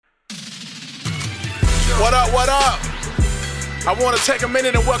What up, what up? I want to take a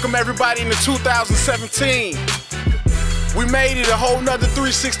minute and welcome everybody into 2017. We made it a whole nother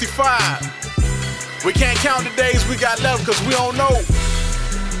 365. We can't count the days we got left because we don't know.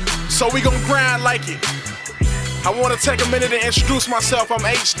 So we gon' grind like it. I want to take a minute and introduce myself. I'm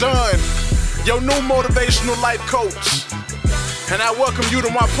H. Dunn, your new motivational life coach. And I welcome you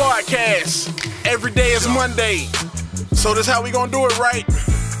to my podcast. Every day is Monday. So this how we gonna do it, right?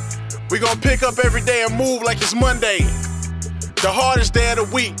 We gonna pick up every day and move like it's Monday. The hardest day of the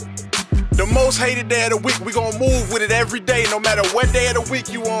week. The most hated day of the week. We gonna move with it every day, no matter what day of the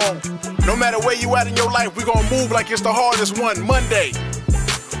week you on. No matter where you at in your life, we gonna move like it's the hardest one, Monday.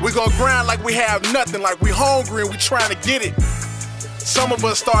 We gonna grind like we have nothing, like we hungry and we trying to get it. Some of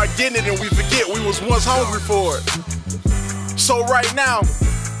us start getting it and we forget we was once hungry for it. So right now,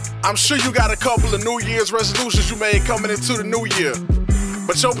 I'm sure you got a couple of New Year's resolutions you made coming into the new year.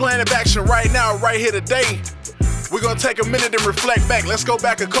 But your plan of action right now, right here today, we're gonna take a minute and reflect back. Let's go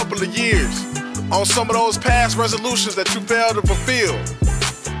back a couple of years on some of those past resolutions that you failed to fulfill.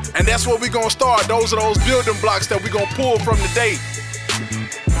 And that's where we're gonna start. Those are those building blocks that we're gonna pull from today.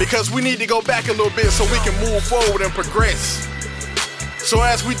 Because we need to go back a little bit so we can move forward and progress. So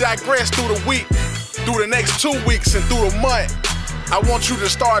as we digress through the week, through the next 2 weeks and through the month, I want you to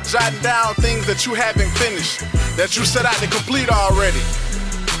start jotting down things that you haven't finished, that you set out to complete already.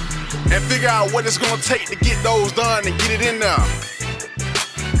 And figure out what it's gonna take to get those done and get it in there.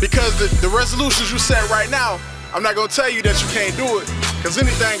 Because the resolutions you set right now, I'm not gonna tell you that you can't do it, because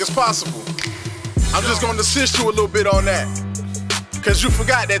anything is possible. I'm just gonna assist you a little bit on that. Because you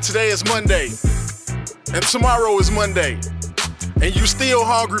forgot that today is Monday, and tomorrow is Monday, and you still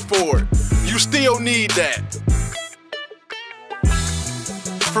hungry for it. You still need that.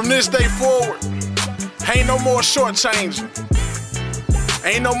 From this day forward, ain't no more shortchanging.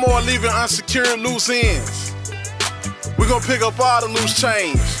 Ain't no more leaving unsecured loose ends. We're gonna pick up all the loose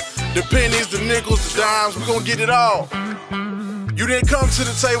change. The pennies, the nickels, the dimes, we're gonna get it all. You didn't come to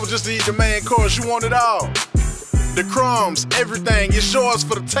the table just to eat the main course, you want it all. The crumbs, everything, it's yours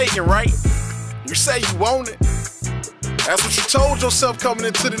for the taking, right? You say you want it. That's what you told yourself coming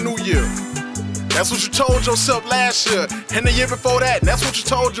into the new year. That's what you told yourself last year and the year before that. And that's what you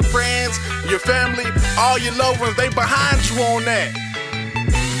told your friends, your family, all your loved ones. They behind you on that.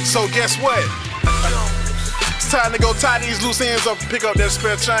 So guess what? It's time to go tie these loose ends up and pick up that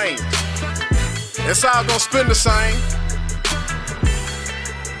spare change. It's all gonna spin the same.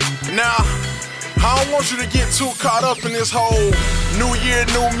 Now, I don't want you to get too caught up in this whole new year,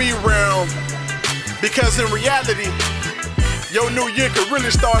 new me realm. Because in reality, your new year could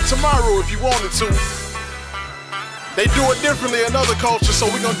really start tomorrow if you wanted to. They do it differently in other cultures, so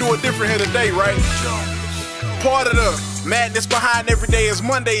we're gonna do it different here today, right? Part of the madness behind every day is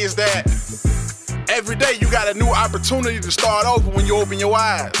Monday is that every day you got a new opportunity to start over when you open your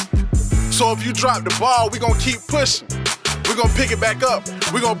eyes. So if you drop the ball, we're gonna keep pushing. We're gonna pick it back up.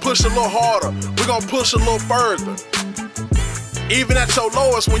 We're gonna push a little harder. We're gonna push a little further. Even at your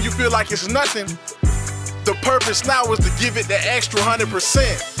lowest, when you feel like it's nothing, the purpose now is to give it the extra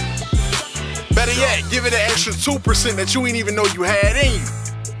 100%. Better yet, give it an extra 2% that you ain't even know you had in you.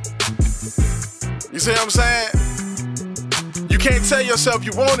 You see what I'm saying? You can't tell yourself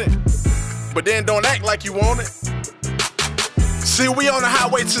you want it, but then don't act like you want it. See, we on the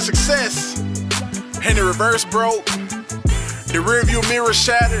highway to success, and the reverse broke, the rearview mirror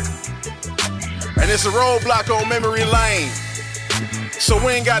shattered, and it's a roadblock on memory lane. So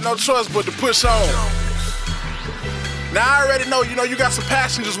we ain't got no choice but to push on. Now I already know, you got some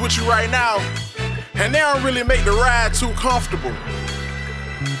passengers with you right now, and they don't really make the ride too comfortable.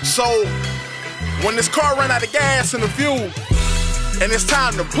 So when this car run out of gas and the fuel, and it's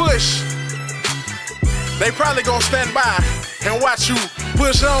time to push, they probably gonna stand by and watch you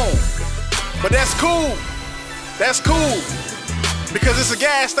push on. But that's cool. That's cool. Because it's a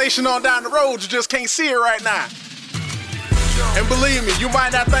gas station on down the road, you just can't see it right now. And believe me, you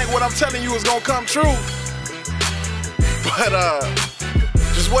might not think what I'm telling you is gonna come true. But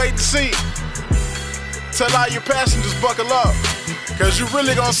just wait to see. Tell all your passengers buckle up, cause you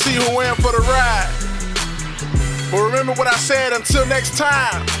really gonna see who in for the ride. But remember what I said, until next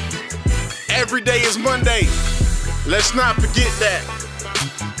time, every day is Monday. Let's not forget that.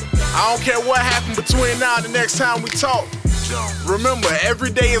 I don't care what happened between now and the next time we talk. Remember, every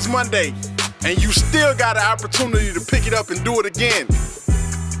day is Monday, and you still got an opportunity to pick it up and do it again.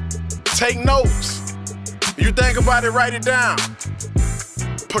 Take notes. You think about it, write it down.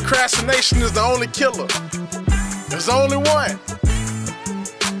 Procrastination is the only killer. There's only one.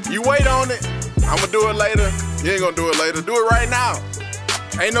 You wait on it. I'ma do it later. You ain't gonna do it later. Do it right now.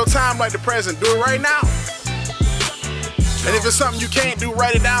 Ain't no time like the present. Do it right now. And if it's something you can't do,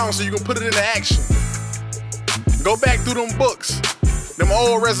 write it down so you can put it into action. Go back through them books, them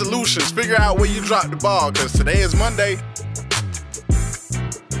old resolutions, figure out where you dropped the ball, cause today is Monday.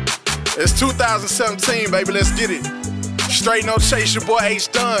 It's 2017, baby, let's get it. Straight no chase, your boy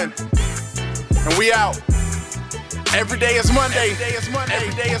H-Done. And we out. Every day is Monday. Every day is Monday.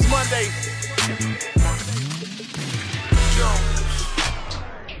 Every day is Monday.